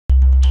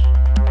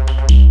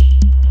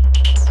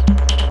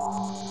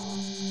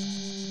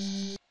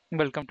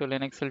Welcome to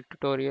Linux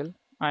tutorial.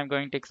 I'm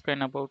going to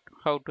explain about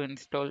how to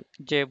install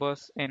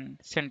JBoss in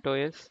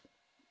CentOS.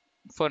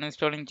 For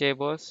installing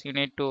JBoss, you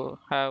need to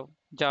have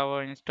Java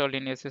installed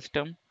in your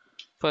system.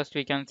 First,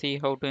 we can see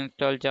how to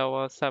install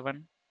Java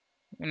 7.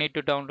 You need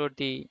to download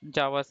the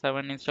Java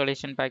 7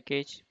 installation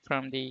package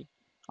from the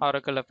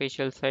Oracle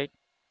official site.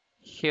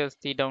 Here's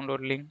the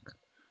download link.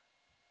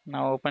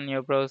 Now open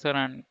your browser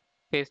and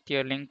paste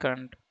your link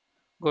and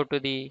go to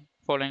the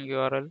following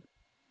URL.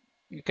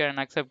 You can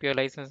accept your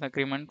license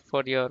agreement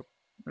for your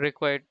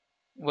required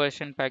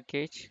version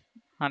package,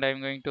 and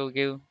I'm going to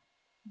give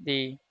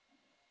the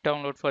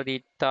download for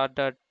the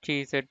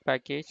tar.gz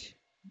package.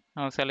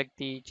 Now select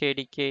the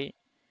JDK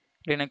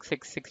Linux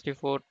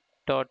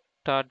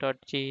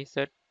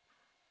x64.tar.gz.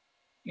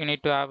 You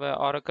need to have an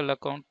Oracle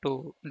account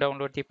to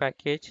download the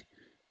package.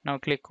 Now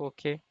click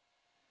OK.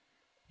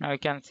 Now you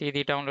can see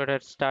the download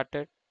has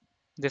started.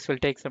 This will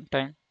take some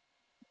time.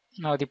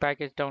 Now the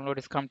package download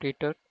is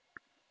completed.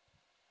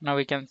 Now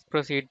we can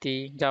proceed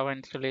the Java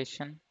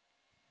installation.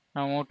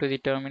 Now move to the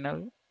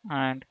terminal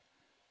and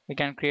we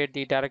can create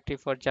the directory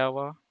for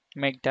Java,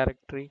 make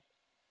directory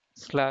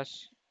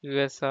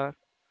 /usr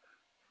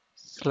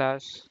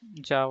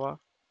 /java.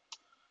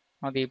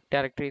 Now the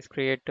directory is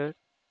created.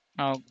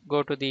 Now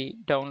go to the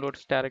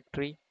downloads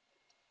directory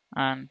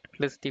and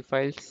list the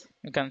files.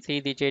 You can see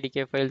the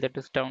JDK file that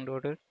is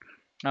downloaded.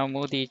 Now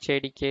move the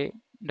JDK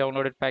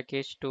downloaded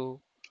package to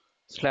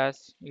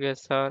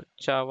 /usr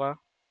java.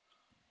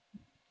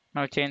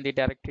 Now change the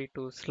directory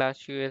to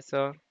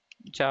 /usr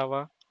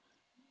java.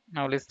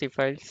 Now list the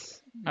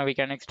files. Now we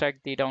can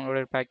extract the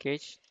downloaded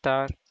package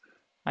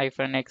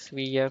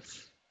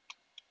tar-xvf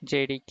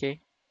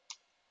jdk.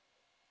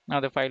 Now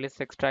the file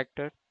is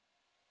extracted.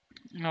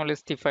 Now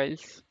list the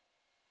files.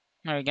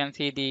 Now you can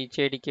see the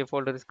jdk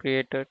folder is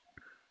created.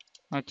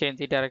 Now change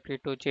the directory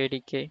to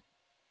jdk.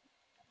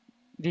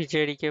 The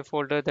jdk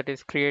folder that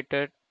is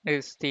created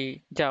is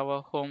the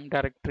Java home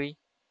directory.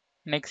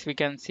 Next we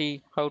can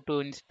see how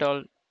to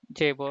install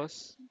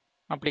JBoss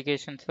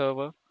application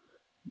server.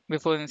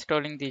 Before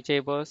installing the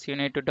JBoss, you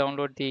need to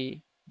download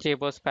the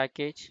JBoss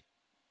package.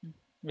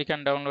 We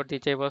can download the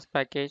JBoss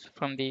package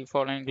from the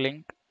following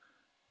link.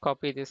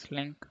 Copy this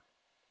link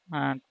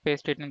and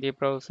paste it in the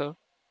browser.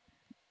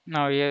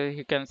 Now here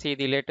you can see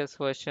the latest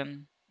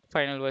version,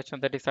 final version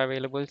that is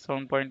available,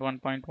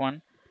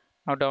 7.1.1.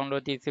 Now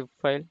download the zip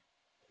file.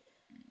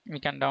 We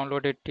can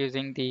download it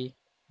using the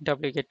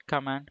wget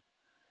command.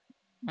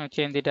 Now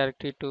change the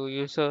directory to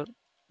user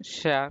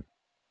share,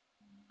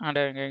 and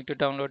I'm going to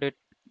download it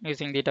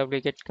using the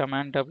wget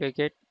command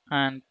wget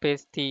and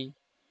paste the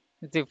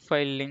zip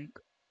file link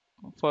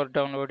for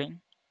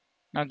downloading.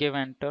 Now give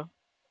enter.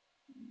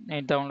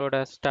 The download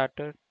has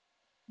started.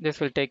 This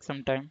will take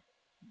some time.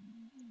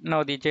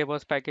 Now the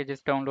JBoss package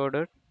is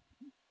downloaded.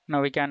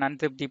 Now we can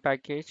unzip the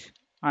package.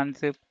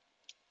 Unzip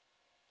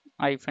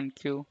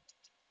 -q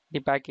the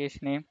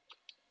package name.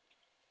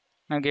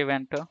 Now give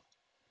enter.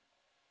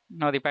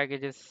 Now the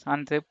package is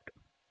unzipped.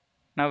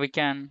 Now we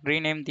can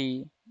rename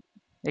the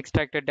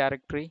extracted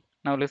directory.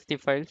 Now list the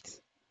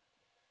files.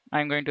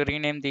 I'm going to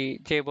rename the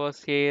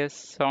JBoss AS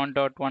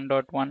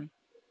 7.1.1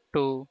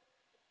 to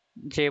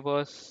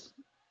JBoss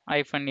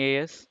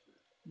 -AS,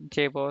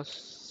 JBoss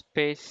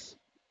space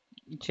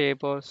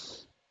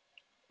JBoss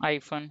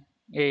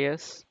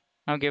 -AS.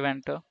 Now give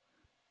enter.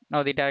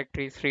 Now the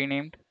directory is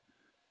renamed.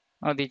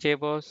 Now the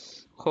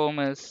JBoss home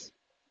is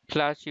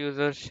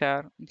 /user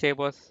share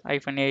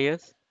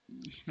JBoss-AS.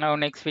 Now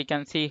next we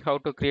can see how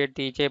to create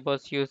the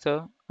JBoss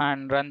user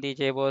and run the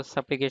JBoss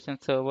application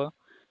server.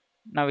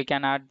 Now we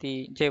can add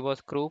the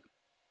JBoss group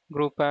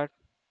add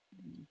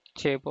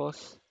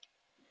JBoss.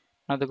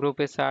 Now the group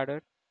is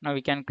added. Now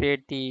we can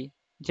create the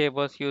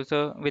JBoss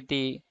user with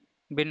the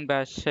bin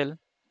bash shell.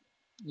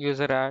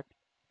 User add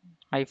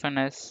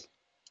 -s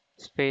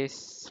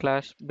space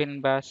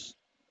 /bin bash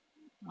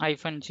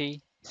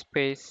 -g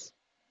space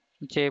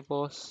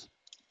JBoss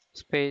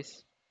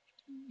space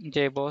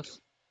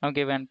JBoss. Now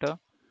give enter.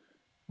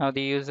 Now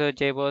the user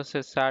JBoss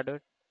is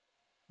added.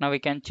 Now we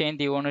can change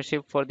the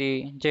ownership for the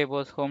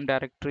JBoss home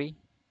directory.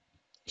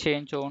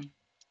 Change own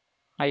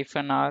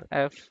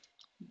 -rf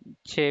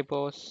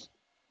JBoss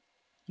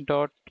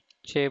dot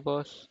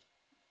JBoss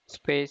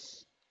space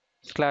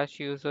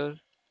 /user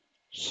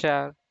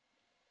share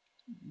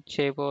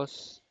JBoss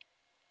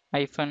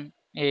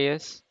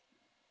 -as.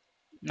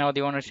 Now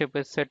the ownership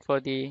is set for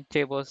the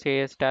JBoss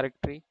AS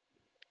directory.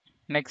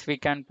 Next we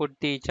can put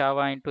the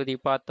Java into the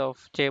path of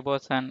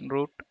JBoss and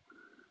root.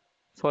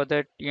 For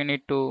that you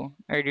need to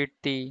edit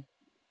the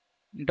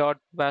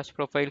 .bash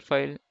profile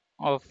file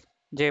of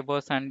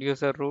JBoss and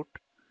user root.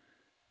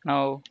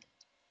 Now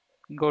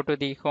go to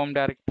the home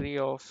directory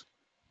of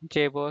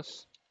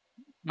JBoss.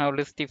 Now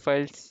list the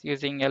files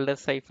using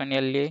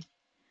ls-la.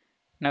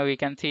 Now we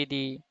can see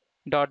the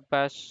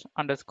 .bash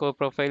underscore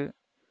profile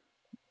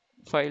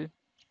file.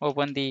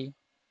 Open the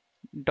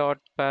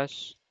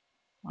 .bash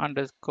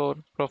underscore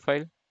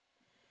profile.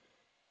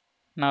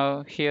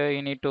 Now here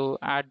you need to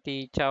add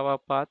the Java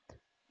path.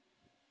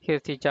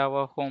 Here's the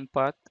Java home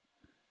path.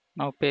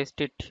 Now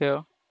paste it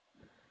here.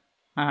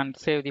 and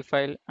save the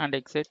file and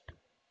exit.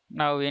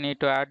 Now we need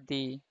to add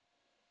the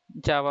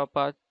Java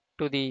path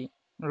to the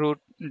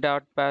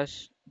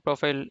root.bash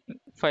profile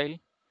file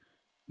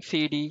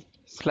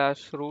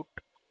cd/root.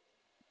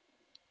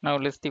 Now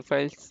list the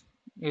files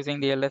using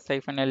the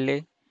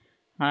ls-la,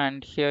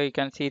 and here you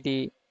can see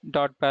the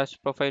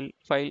 .bash profile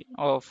file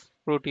of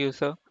root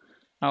user.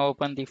 Now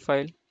open the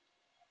file.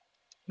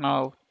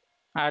 Now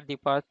add the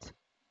path,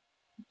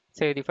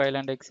 save the file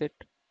and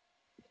exit.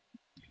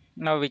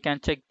 Now we can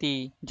check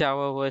the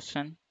Java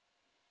version,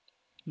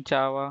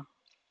 Java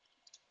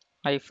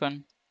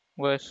hyphen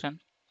version.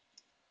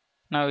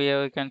 Now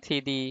here you can see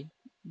the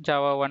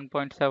Java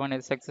 1.7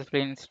 is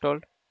successfully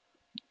installed.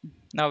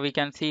 Now we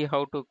can see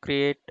how to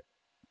create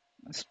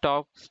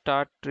stop,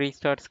 start,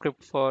 restart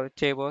script for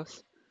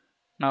JBoss.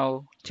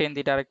 Now change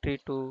the directory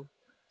to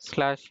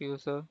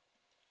 /user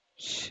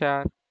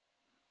share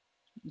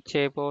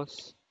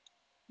JBoss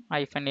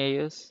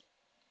 -as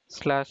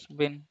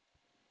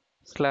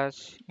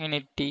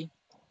 /bin/init.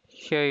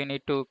 Here you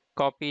need to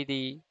copy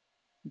the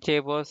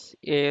JBoss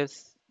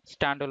as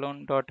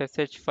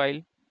standalone.sh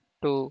file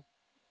to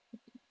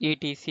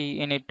etc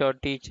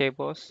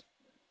init.tjboss.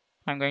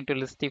 I'm going to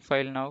list the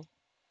file now.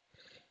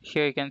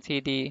 Here you can see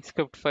the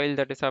script file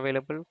that is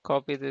available.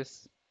 Copy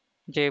this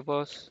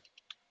JBoss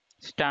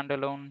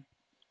standalone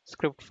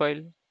script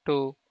file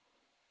to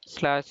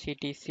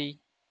 /etc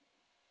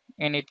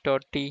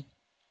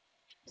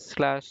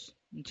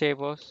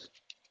init.t/jboss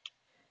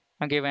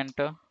and give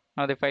enter.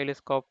 Now the file is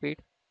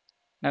copied.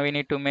 Now we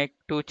need to make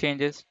two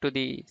changes to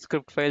the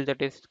script file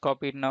that is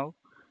copied now.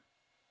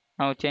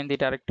 Now change the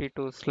directory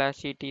to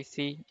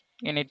 /etc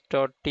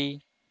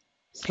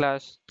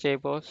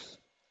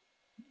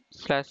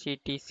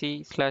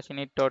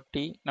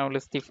init.t/jboss/etc/init.t. Now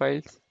list the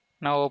files.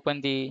 Now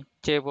open the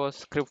JBoss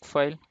script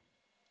file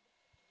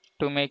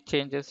to make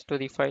changes to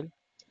the file.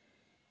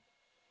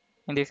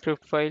 In the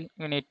script file,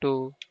 you need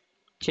to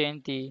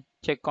change the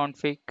check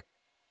config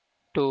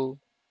to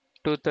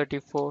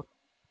 234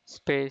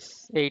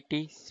 space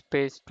 80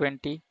 space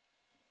 20,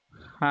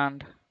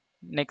 and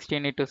next you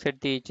need to set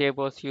the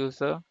JBoss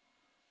user,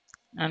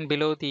 and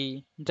below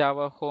the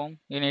Java home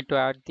you need to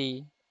add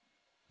the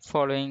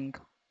following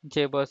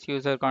JBoss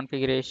user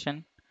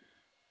configuration.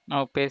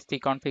 Now paste the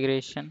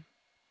configuration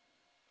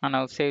and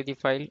now save the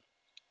file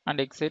and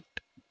exit.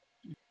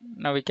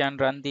 Now we can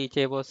run the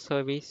JBoss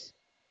service.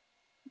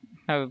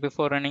 Now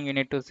before running you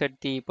need to set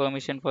the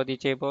permission for the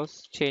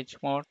JBoss. Change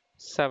mode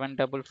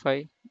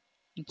 755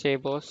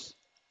 JBoss.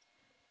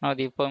 Now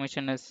the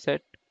permission is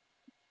set.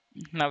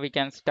 Now we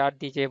can start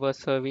the JBoss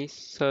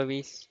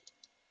service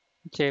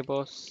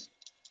JBoss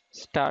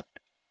start.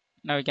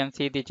 Now we can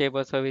see the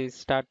JBoss service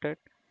started.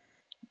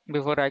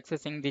 Before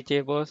accessing the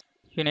JBoss,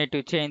 you need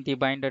to change the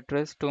bind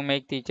address to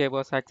make the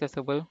JBoss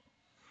accessible.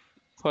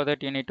 For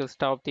that you need to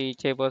stop the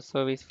JBoss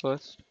service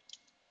first.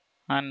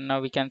 And now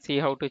we can see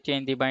how to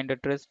change the bind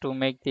address to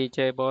make the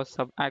JBoss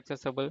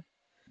accessible.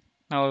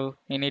 Now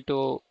we need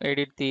to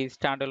edit the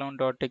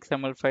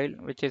standalone.xml file,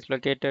 which is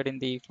located in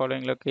the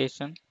following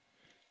location.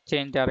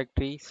 Change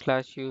directory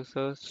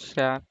 /user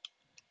share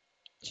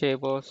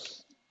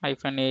JBoss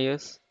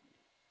 -as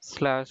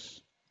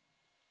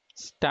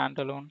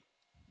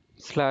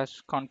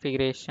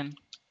 /standalone/configuration.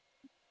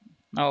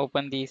 Now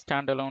open the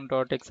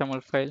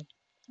standalone.xml file,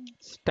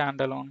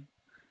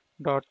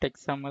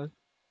 standalone.xml.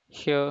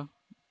 Here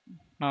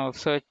now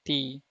search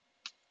the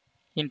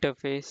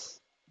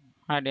interface,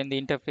 and in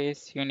the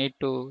interface you need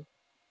to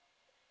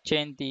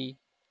change the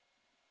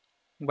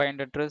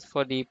bind address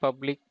for the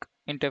public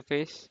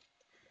interface.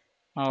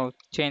 Now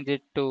change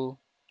it to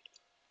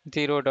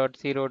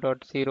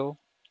 0.0.0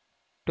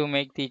 to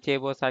make the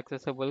JBoss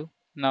accessible.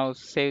 Now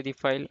save the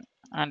file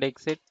and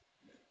exit.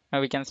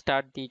 Now we can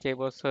start the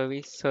JBoss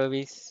service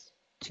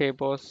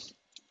JBoss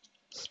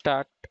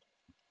start.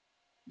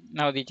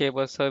 Now the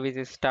JBoss service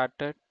is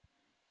started.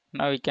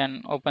 Now we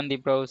can open the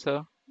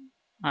browser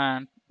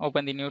and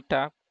open the new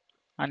tab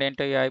and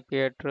enter your IP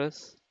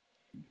address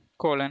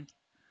colon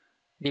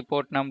the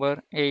port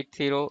number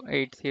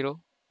 8080.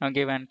 Now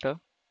give enter.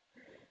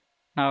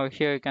 Now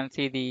here you can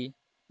see the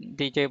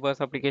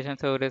JBoss application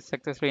server is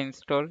successfully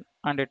installed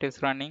and it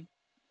is running.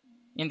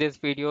 In this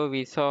video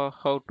we saw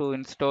how to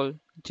install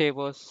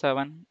JBoss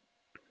 7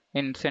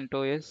 in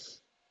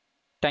CentOS.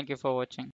 Thank you for watching.